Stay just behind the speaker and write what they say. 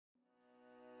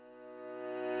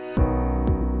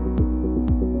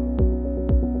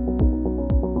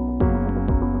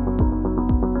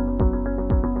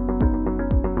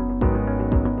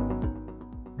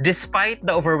Despite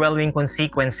the overwhelming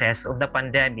consequences of the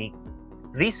pandemic,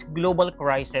 this global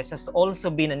crisis has also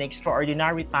been an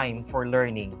extraordinary time for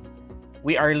learning.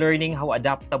 We are learning how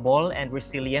adaptable and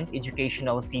resilient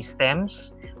educational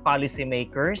systems,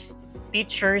 policymakers,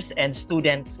 teachers, and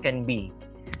students can be.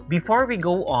 Before we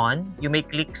go on, you may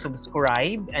click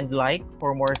subscribe and like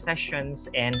for more sessions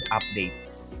and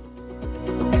updates.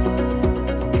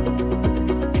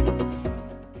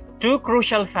 Two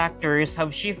crucial factors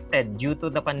have shifted due to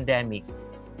the pandemic.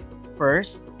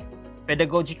 First,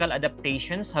 pedagogical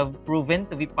adaptations have proven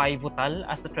to be pivotal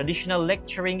as the traditional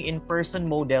lecturing in-person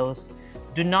models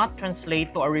do not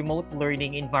translate to a remote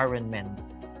learning environment.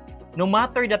 No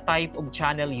matter the type of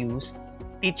channel used,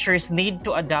 teachers need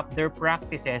to adapt their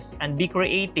practices and be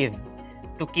creative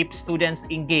to keep students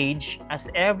engaged,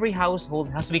 as every household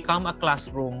has become a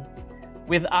classroom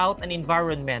without an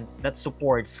environment that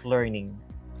supports learning.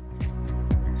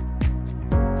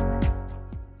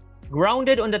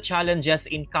 Grounded on the challenges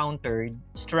encountered,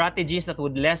 strategies that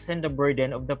would lessen the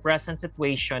burden of the present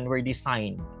situation were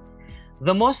designed.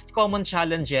 The most common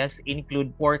challenges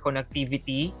include poor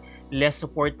connectivity, less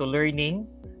support to learning,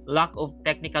 lack of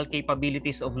technical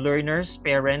capabilities of learners,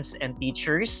 parents, and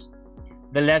teachers,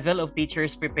 the level of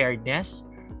teachers' preparedness,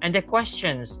 and the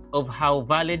questions of how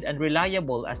valid and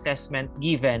reliable assessment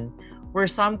given were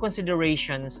some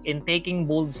considerations in taking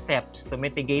bold steps to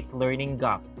mitigate learning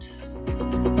gaps.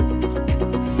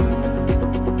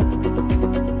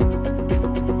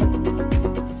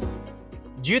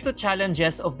 Due to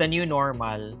challenges of the new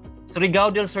normal,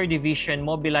 Surigao del Sur Division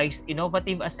mobilized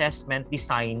innovative assessment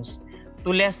designs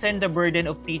to lessen the burden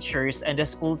of teachers and the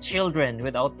school children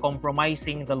without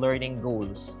compromising the learning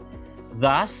goals.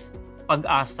 Thus,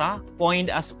 PAG-ASA, coined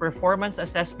as Performance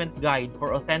Assessment Guide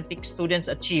for Authentic Students'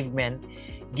 Achievement,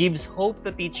 gives hope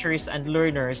to teachers and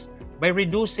learners by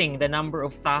reducing the number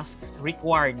of tasks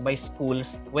required by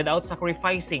schools without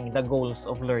sacrificing the goals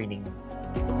of learning.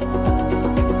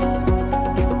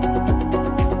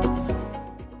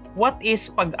 What is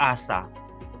PAG-ASA?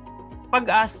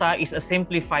 PAG-ASA is a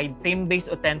simplified theme-based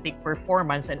authentic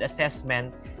performance and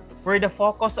assessment where the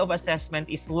focus of assessment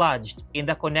is lodged in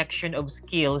the connection of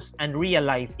skills and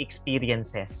real-life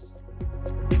experiences.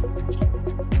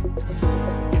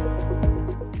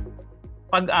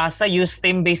 PAG-ASA used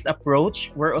theme-based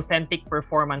approach where authentic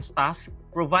performance tasks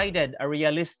provided a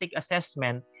realistic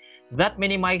assessment that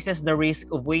minimizes the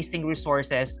risk of wasting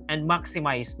resources and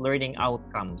maximize learning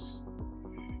outcomes.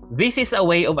 This is a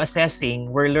way of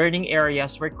assessing where learning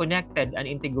areas were connected and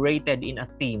integrated in a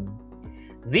theme.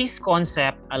 This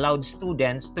concept allowed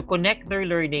students to connect their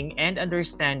learning and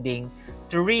understanding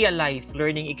to real-life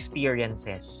learning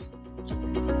experiences.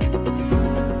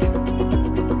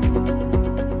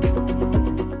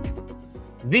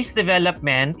 This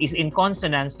development is in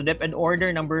consonance to DepEd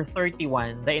Order number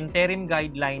 31, the interim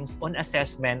guidelines on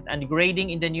assessment and grading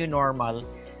in the new normal,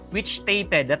 which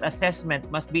stated that assessment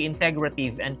must be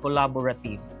integrative and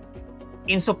collaborative.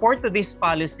 In support to this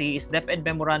policy is DepEd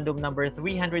Memorandum number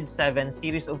 307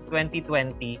 series of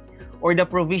 2020, or the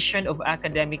provision of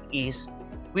academic ease,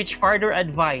 which further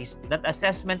advised that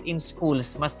assessment in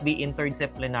schools must be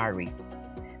interdisciplinary.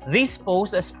 This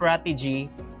posed a strategy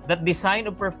that design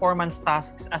of performance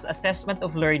tasks as assessment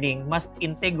of learning must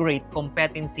integrate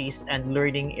competencies and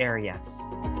learning areas.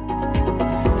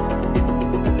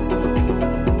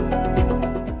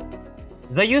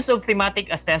 The use of thematic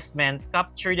assessment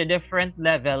captured the different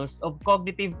levels of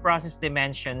cognitive process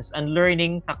dimensions and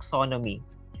learning taxonomy.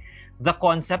 The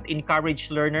concept encouraged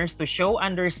learners to show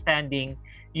understanding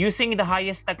using the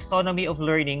highest taxonomy of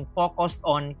learning focused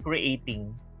on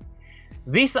creating.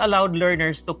 This allowed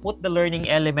learners to put the learning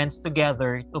elements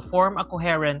together to form a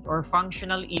coherent or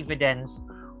functional evidence,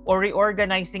 or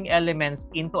reorganizing elements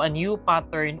into a new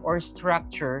pattern or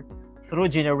structure through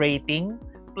generating,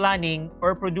 planning,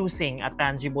 or producing a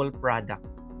tangible product.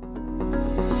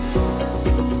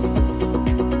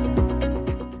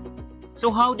 So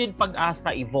how did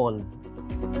PAG-ASA evolve?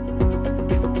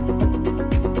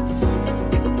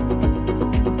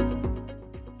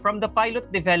 From the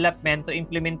pilot development to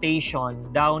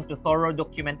implementation down to thorough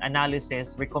document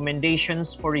analysis,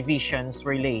 recommendations for revisions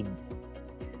were laid.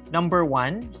 Number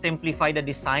 1, simplify the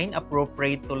design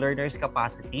appropriate to learners'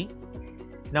 capacity.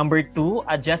 Number 2,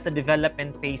 adjust the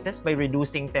development phases by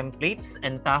reducing templates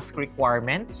and task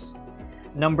requirements.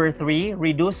 Number 3,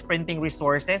 reduce printing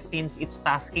resources since it's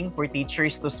tasking for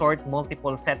teachers to sort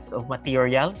multiple sets of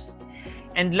materials.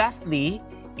 And lastly,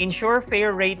 ensure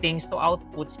fair ratings to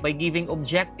outputs by giving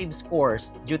objective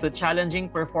scores due to challenging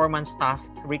performance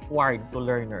tasks required to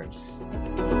learners.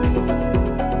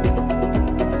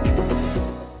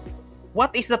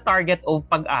 What is the target of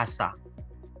PAG-ASA?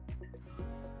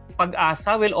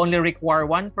 PAG-ASA will only require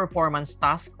one performance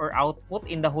task or output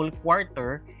in the whole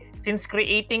quarter, since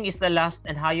creating is the last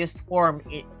and highest form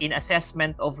in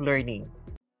assessment of learning.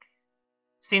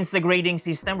 Since the grading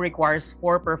system requires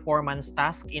 4 performance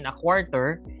tasks in a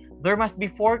quarter, there must be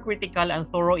 4 critical and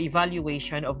thorough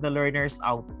evaluation of the learner's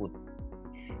output.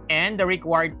 And the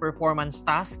required performance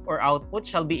task or output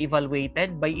shall be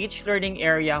evaluated by each learning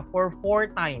area for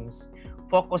 4 times,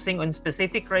 focusing on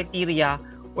specific criteria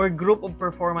or group of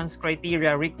performance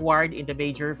criteria required in the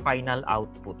major final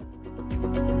output.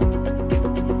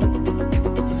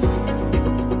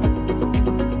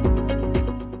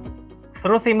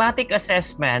 Through thematic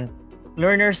assessment,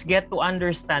 learners get to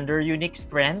understand their unique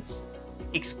strengths,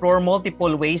 explore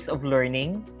multiple ways of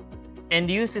learning, and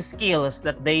use skills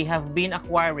that they have been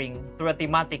acquiring through a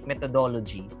thematic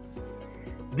methodology.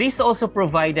 This also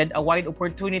provided a wide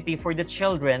opportunity for the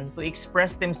children to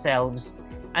express themselves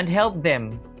and help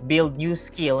them build new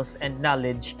skills and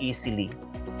knowledge easily.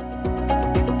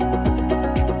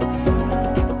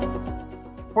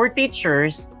 For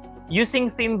teachers,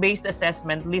 using theme-based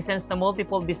assessment listens to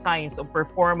multiple designs of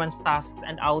performance tasks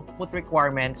and output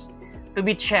requirements to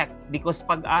be checked because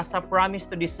PAG-ASA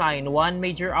promised to design one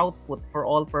major output for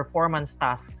all performance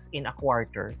tasks in a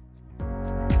quarter.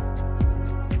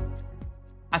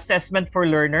 Assessment for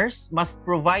learners must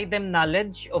provide them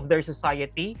knowledge of their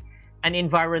society and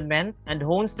environment and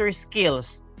hones their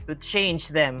skills to change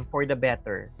them for the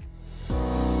better.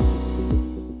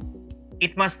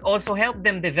 It must also help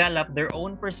them develop their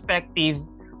own perspective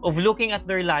of looking at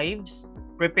their lives,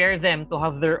 prepare them to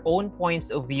have their own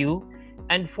points of view,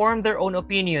 and form their own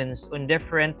opinions on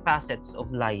different facets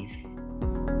of life.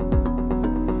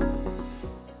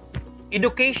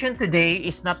 Education today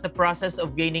is not the process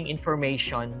of gaining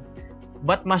information,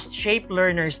 but must shape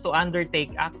learners to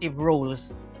undertake active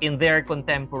roles in their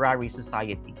contemporary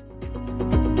society.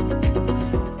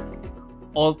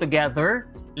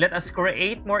 Altogether, let us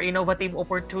create more innovative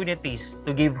opportunities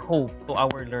to give hope to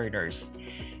our learners.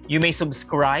 You may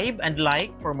subscribe and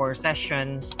like for more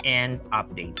sessions and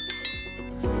updates.